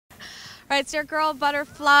Right, it's your girl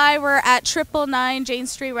Butterfly. We're at 999 Jane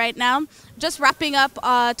Street right now. Just wrapping up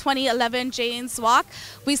 2011 Jane's Walk.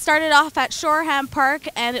 We started off at Shoreham Park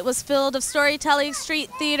and it was filled of storytelling, street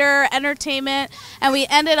theater, entertainment, and we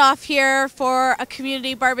ended off here for a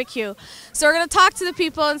community barbecue. So we're going to talk to the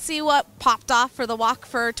people and see what popped off for the walk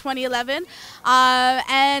for 2011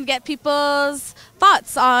 and get people's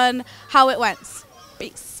thoughts on how it went.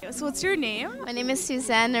 Peace. So what's your name? My name is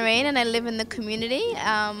Suzanne Narain and I live in the community.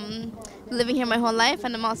 Living here my whole life,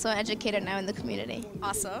 and I'm also an educator now in the community.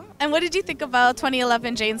 Awesome. And what did you think about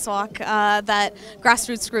 2011 Jane's Walk that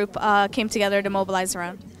grassroots group came together to mobilize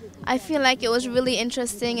around? I feel like it was really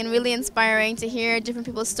interesting and really inspiring to hear different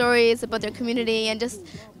people's stories about their community and just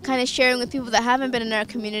kind of sharing with people that haven't been in our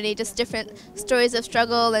community, just different stories of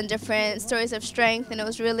struggle and different stories of strength, and it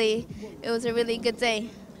was a really good day.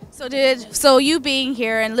 So you being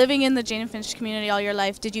here and living in the Jane Finch community all your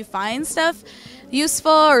life, did you find stuff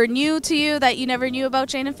useful or new to you that you never knew about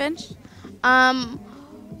Jane and Finch?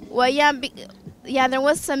 Well, yeah, there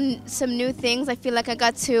was some new things. I feel like I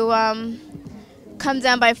got to come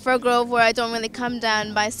down by Fir Grove, where I don't really come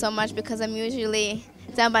down by so much because I'm usually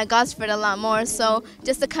down by Gosford a lot more. So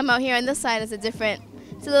just to come out here on this side is it's a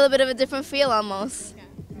little bit of a different feel almost.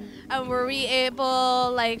 Were we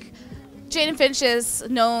able, Jane and Finch is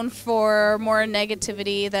known for more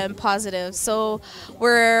negativity than positive. So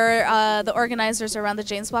were the organizers around the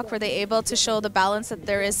Jane's Walk, were they able to show the balance that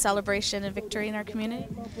there is celebration and victory in our community?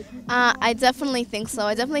 I definitely think so.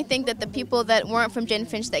 I definitely think that the people that weren't from Jane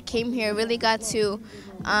Finch that came here really got to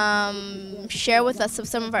share with us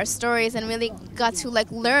some of our stories and really got to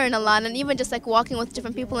learn a lot, and even just walking with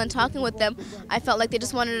different people and talking with them, I felt like they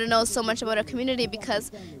just wanted to know so much about our community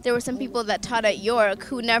because there were some people that taught at York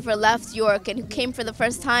who never left York and who came for the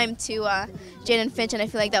first time to Jane and Finch, and I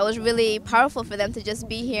feel like that was really powerful for them to just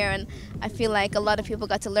be here, and I feel like a lot of people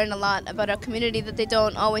got to learn a lot about our community that they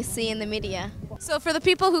don't always see in the media. So for the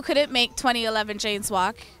people who couldn't make 2011 Jane's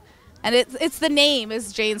Walk, and it's the name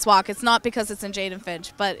is Jane's Walk. It's not because it's in Jane and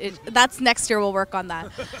Finch, but that's next year. We'll work on that.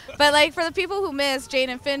 But for the people who miss Jane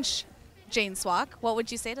and Finch Jane's Walk, what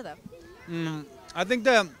would you say to them? I think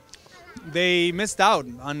that they missed out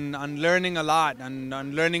on learning a lot, and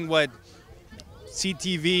on learning what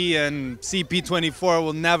CTV and CP24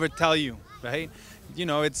 will never tell you, right? You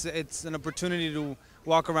know, it's an opportunity to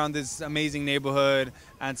walk around this amazing neighborhood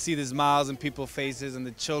and see the smiles in people's faces and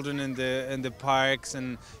the children in the parks,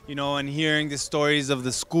 and and hearing the stories of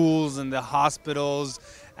the schools and the hospitals,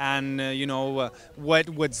 and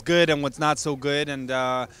what's good and what's not so good. And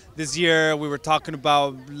this year we were talking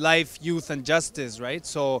about life, youth, and justice, right?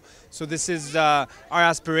 So this is our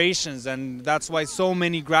aspirations, and that's why so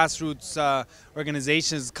many grassroots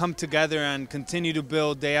organizations come together and continue to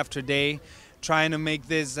build day after day, trying to make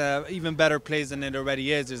this even better place than it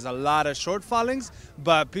already is. There's a lot of shortfallings,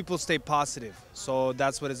 but people stay positive. So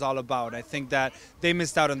that's what it's all about. I think that they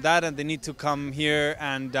missed out on that, and they need to come here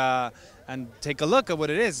and take a look at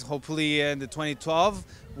what it is. Hopefully in the 2012,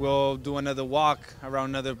 we'll do another walk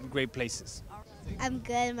around other great places. I'm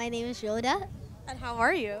good. My name is Rhoda. And how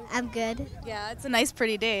are you? I'm good. Yeah, it's a nice,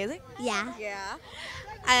 pretty day, isn't it? Yeah. Yeah.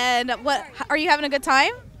 And are you having a good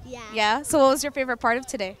time? Yeah. Yeah. So what was your favorite part of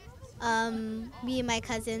today? Me and my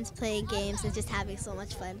cousins playing games and just having so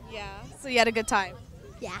much fun. Yeah. So you had a good time?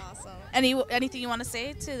 Yeah. Awesome. Anything you want to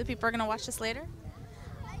say to the people who are going to watch this later?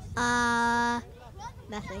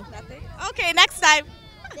 Nothing. Nothing? Okay, next time.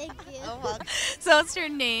 Thank you. Oh, well. So what's your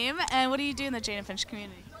name and what do you do in the Jane and Finch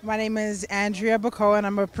community? My name is Andrea Bacoa and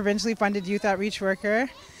I'm a provincially funded youth outreach worker.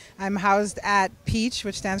 I'm housed at PEACH,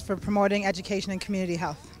 which stands for Promoting Education and Community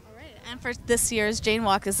Health. And for this year's Jane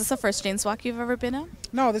Walk, is this the first Jane's Walk you've ever been on?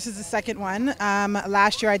 No, this is the second one.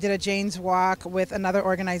 Last year I did a Jane's Walk with another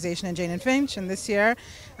organization in Jane and Finch, and this year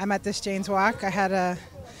I'm at this Jane's Walk. I had a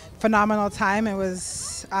phenomenal time. It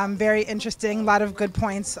was very interesting, a lot of good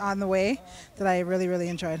points on the way that I really, really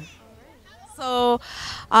enjoyed. So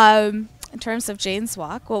in terms of Jane's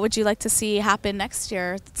Walk, what would you like to see happen next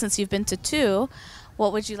year? Since you've been to two,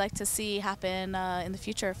 what would you like to see happen in the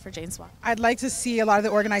future for Jane's Walk? I'd like to see a lot of the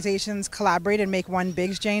organizations collaborate and make one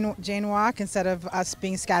big Jane Walk instead of us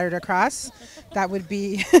being scattered across. That would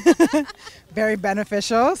be very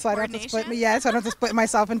beneficial. So I don't have to split I don't have to split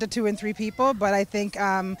myself into 2 and 3 people. But I think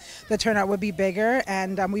the turnout would be bigger,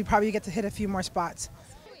 and we probably get to hit a few more spots.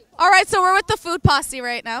 All right, so we're with the food posse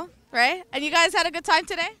right now, right? And you guys had a good time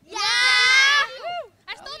today? Yeah.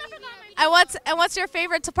 And what's your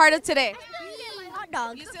favorite part of today?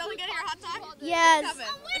 Dog. You still getting your hot dog? Yes.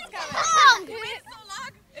 It's coming. Wait so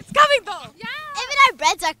long. It's coming though. Yeah. Even our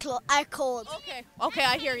breads are cold. Okay,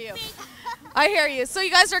 I hear you. I hear you. So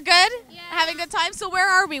you guys are good? Yeah. Having a good time? So where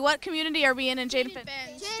are we? What community are we in Jane Finch?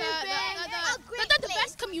 The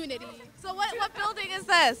best community. So what building is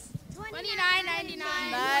this? 2999.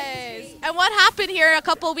 Nice. And what happened here a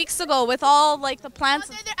couple weeks ago with all like the plants?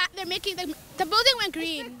 They're making the building went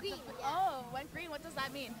green. Oh, went green. What does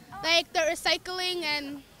that mean? Like they're recycling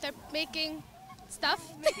and they're making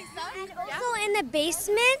stuff. And also in the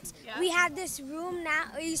basement, we have this room now.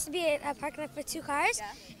 It used to be a parking lot for 2 cars.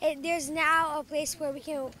 Yeah. There's now a place where we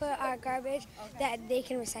can put our garbage that they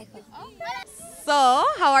can recycle. So,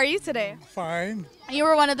 how are you today? Fine. You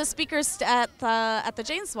were one of the speakers at the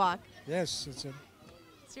Jane's Walk. Yes, it's a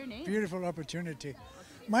What's your name? beautiful opportunity.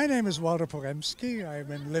 My name is Walter Poremski. I've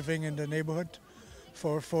been living in the neighborhood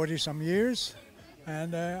for 40-some years,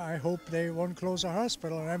 and I hope they won't close our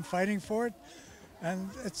hospital, and I'm fighting for it. And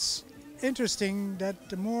it's interesting that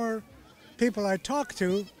the more people I talk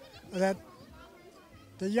to, that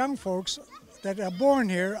the young folks that are born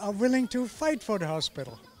here are willing to fight for the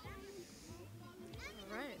hospital.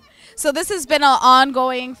 So this has been an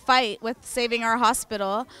ongoing fight with saving our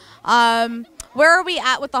hospital. Where are we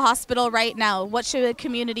at with the hospital right now? What should the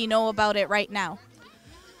community know about it right now?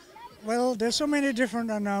 Well, there's so many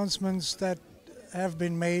different announcements that have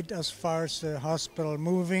been made as far as the hospital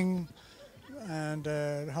moving and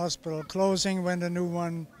the hospital closing when the new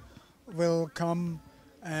one will come,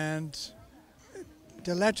 and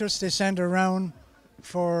the letters they send around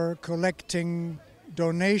for collecting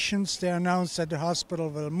donations. They announced that the hospital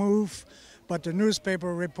will move, but the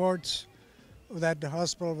newspaper reports that the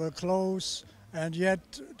hospital will close, and yet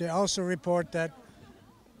they also report that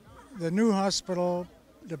the new hospital,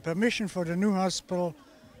 the permission for the new hospital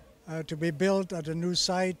to be built at a new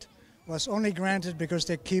site was only granted because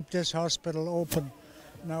they keep this hospital open.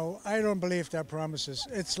 Now, I don't believe their promises.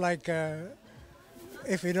 It's like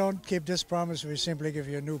if we don't keep this promise, we simply give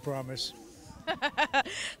you a new promise.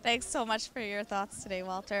 Thanks so much for your thoughts today,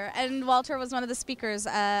 Walter. And Walter was one of the speakers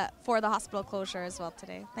for the hospital closure as well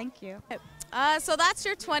today. Thank you. So that's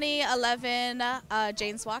your 2011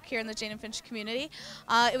 Jane's Walk here in the Jane and Finch community.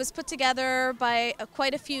 It was put together by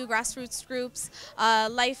quite a few grassroots groups,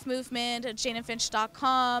 LIFEmovement,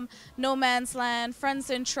 janeandfinch.com, Nomanzland, Friends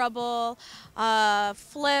in Trouble,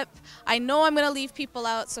 Flip. I know I'm going to leave people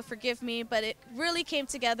out, so forgive me, but it really came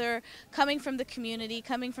together coming from the community,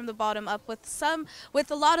 coming from the bottom up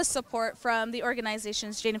with a lot of support from the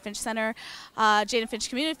organizations Jane and Finch Center, Jane and Finch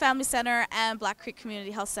Community Family Center, and Black Creek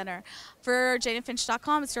Community Health Center. For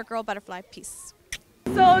janeandfinch.com, it's your girl Butterfly. Peace.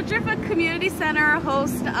 So Driftwood Community Center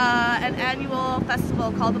hosts an annual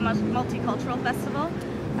festival called the Multicultural Festival.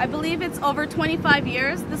 I believe it's over 25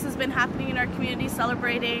 years. This has been happening in our community,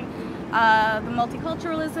 celebrating the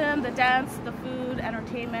multiculturalism, the dance, the food,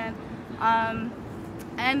 entertainment.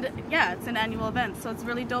 And yeah, it's an annual event, so it's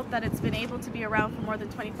really dope that it's been able to be around for more than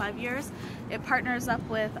 25 years. It partners up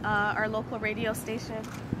with our local radio station.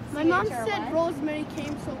 My mom said Rosemary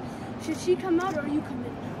came, so should she come out or you come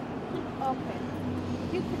in? Okay.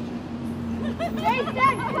 You can. They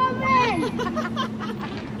said come in!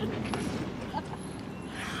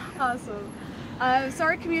 Awesome. So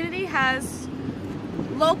our community has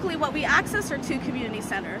locally what we access are 2 community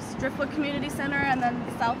centers, Driftwood Community Center and then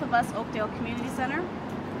south of us, Oakdale Community Center.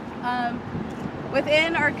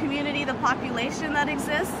 Within our community, the population that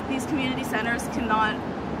exists, these community centers cannot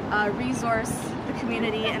resource the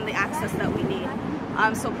community and the access that we need.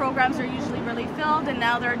 So programs are usually really filled, and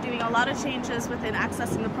now they're doing a lot of changes within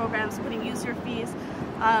accessing the programs, putting user fees.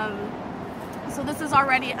 So this is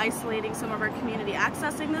already isolating some of our community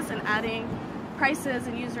accessing this and adding prices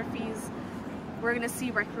and user fees. We're going to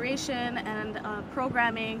see recreation and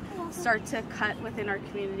programming start to cut within our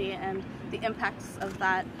community, and the impacts of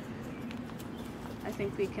that, I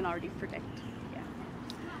think we can already predict.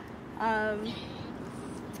 Yeah.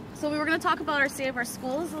 So we were going to talk about our Save Our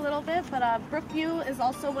Schools a little bit, but Brookview is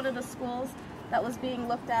also one of the schools that was being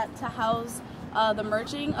looked at to house the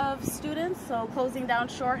merging of students. So closing down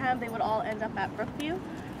Shoreham, they would all end up at Brookview.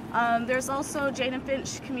 There's also Jane and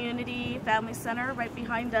Finch Community Family Center right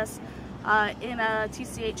behind us in a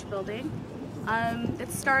TCH building.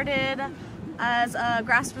 It started as a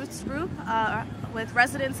grassroots group with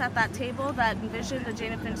residents at that table that envisioned the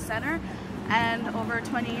Jane and Finch Center, and over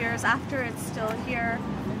 20 years after, it's still here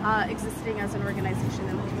existing as an organization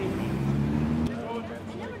in the community.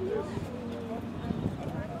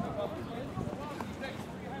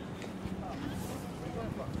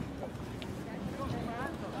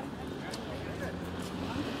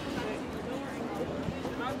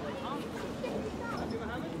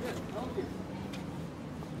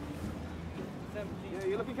 Yeah,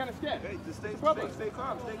 you're looking kind of scared. Hey, just stay calm, stay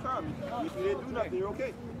calm. If you didn't do nothing, you're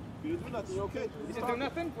okay. You're doing nothing, you okay? You just doing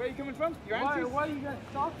nothing? Where are you coming from? Your aunties? Why you guys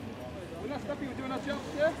stopping? We're not stopping, we're doing our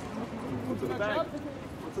jobs here. What's in the bag?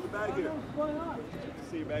 What's in the bag here? What's going on?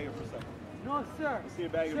 See your bag here for a second. No, sir. See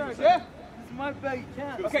your bag here for a Sir, second. this is my bag. You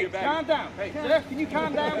can't. Okay, calm down. Hey, sir, can you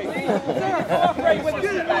calm down, please? Sir, cooperate with us.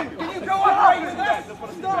 Can you cooperate with us?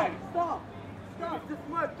 Stop. Stop. This is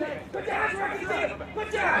my bag. Put down, sir.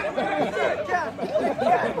 Put down.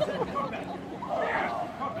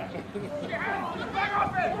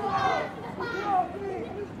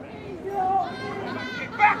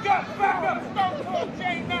 Back up, back up. Stone cold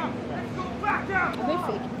Jane now. Let's go back up. Are they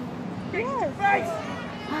fake? Face to face.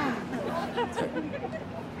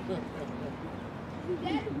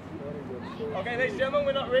 Okay, ladies and gentlemen,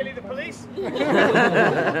 we're not really the police.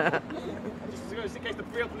 Just in case the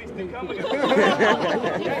real police do come. You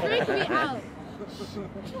freak me out.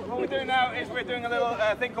 What we're doing now is we're doing a little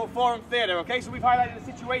thing called forum theatre, okay? So we've highlighted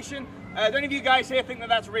the situation. Do any of you guys here think that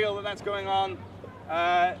that's real, that that's going on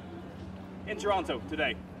in Toronto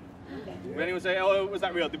today? Would anyone say, oh, was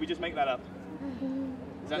that real? Did we just make that up?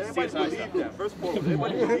 Is that CSI stuff? Yeah, first of all,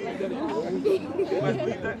 everybody believe that? Everybody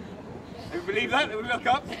believe that? You believe that? We look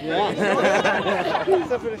up? Yeah.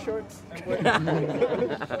 Except for the shorts.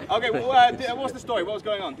 Okay, well, what's the story? What was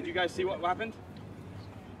going on? Did you guys see what happened?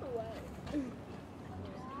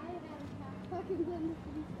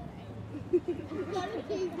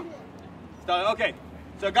 Okay,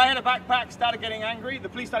 so a guy in a backpack started getting angry. The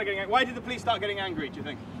police started getting angry. Why did the police start getting angry, do you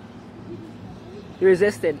think? He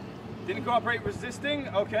resisted. Didn't cooperate, resisting?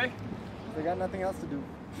 Okay. They got nothing else to do.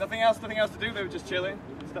 Nothing else to do? They were just chilling?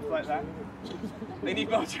 Stuff like that? They need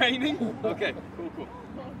more training? Okay, cool.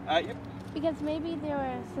 Yep. Because maybe they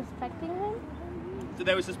were suspecting him? So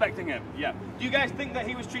they were suspecting him, yeah. Do you guys think that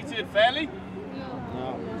he was treated fairly?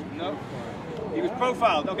 No. He was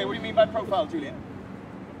profiled. Okay, what do you mean by profiled, Julian?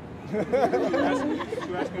 You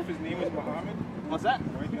asked him if his name was Mohammed? What's that?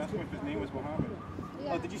 Why did you ask him if his name was Mohammed?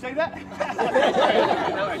 Oh, did you say that?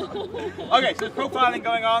 Okay, so there's profiling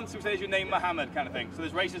going on, so says your name Mohammed kind of thing. So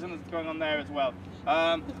there's racism that's going on there as well.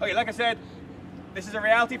 Okay, like I said, this is a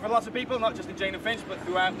reality for lots of people, not just in Jane and Finch, but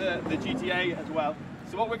throughout the GTA as well.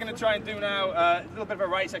 So what we're going to try and do now, a little bit of a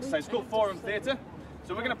rights exercise. It's called forum theatre.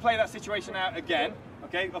 So we're going to play that situation out again.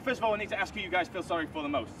 Okay, well first of all, I need to ask who you guys feel sorry for the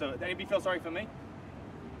most. So anybody feel sorry for me?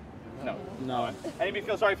 No. Right. Anybody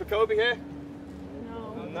feel sorry for Kobe here?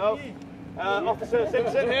 No. Officer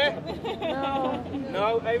Simpson here?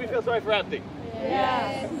 No. Anybody feel sorry for Abdi?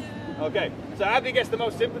 Yes. Okay, so Abdi gets the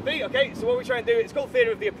most sympathy. Okay, so what we try and do, it's called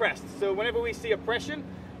theatre of the oppressed. So whenever we see oppression,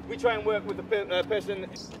 we try and work with the person.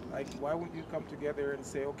 Like, why wouldn't you come together and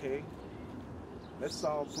say, okay, let's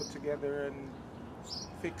all put together and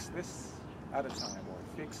fix this at a time, or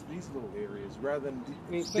fix these little areas, rather than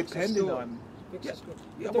depending on... There's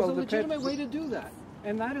a legitimate way to do that,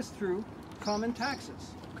 and that is through common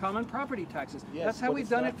taxes, common property taxes. Yes, that's how we've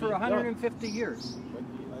done it for 150 years.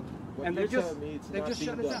 And they've just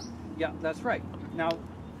shut it down. Yeah, that's right. Now,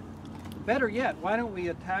 better yet, why don't we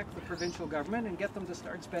attack the provincial government and get them to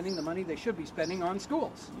start spending the money they should be spending on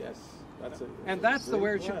schools? Yes, that's the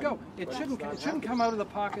way it should go. It shouldn't come out of the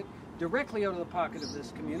pocket, directly out of the pocket of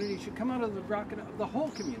this community. It should come out of the pocket of the whole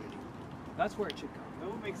community. That's where it should come. That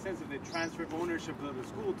would make sense if they transfer ownership of the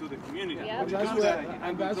school to the community. Yeah.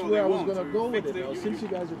 That's where I was going to go with it. Now, since you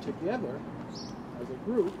guys are together as a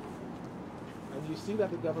group, and you see that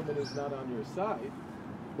the government is not on your side,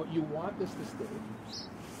 but you want this to stay,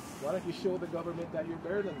 why don't you show the government that you're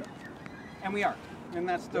better than them? And we are. And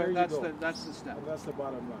that's the step. And that's the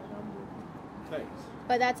bottom line. Thanks.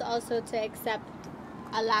 But that's also to accept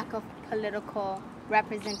a lack of political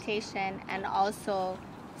representation, and also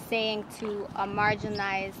saying to a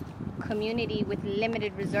marginalized community with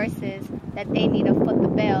limited resources that they need to foot the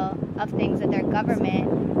bill of things that their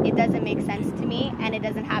government, it doesn't make sense to me, and it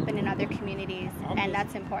doesn't happen in other communities, and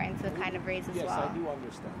that's important to kind of raise as well. Yes, I do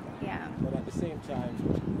understand that. Yeah. But at the same time,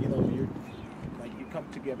 you come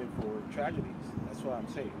together for tragedies. That's what I'm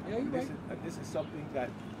saying. Yeah, this is something that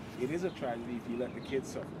it is a tragedy if you let the kids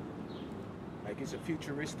suffer. Like, it's a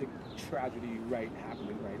futuristic tragedy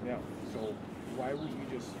happening right now. So why would you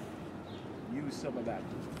just use some of that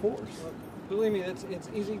force? Well, believe me, it's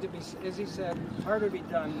easy to be, as he said, hard to be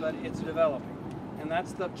done, but it's developing. And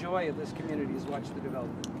that's the joy of this community, is watch the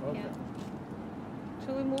development. Okay. Yeah.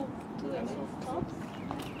 Should we move to the next?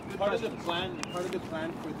 Part of the plan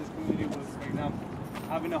for this community was, for example,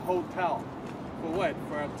 having a hotel. For what?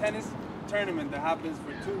 For a tennis tournament that happens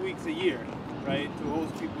for 2 weeks a year, right? To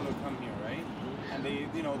host people to come here, right? And they,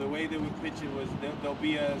 the way they would pitch it was there'll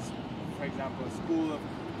be for example, a school of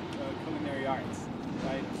culinary arts,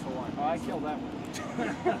 right, and so on. Oh, I killed that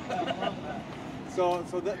one. So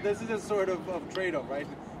this is a sort of trade-off, right?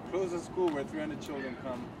 Close a school where 300 children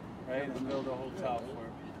come, right, and build a hotel for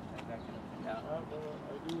that kind of thing.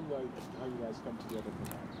 I do like how you guys come together for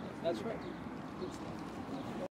that. That's right.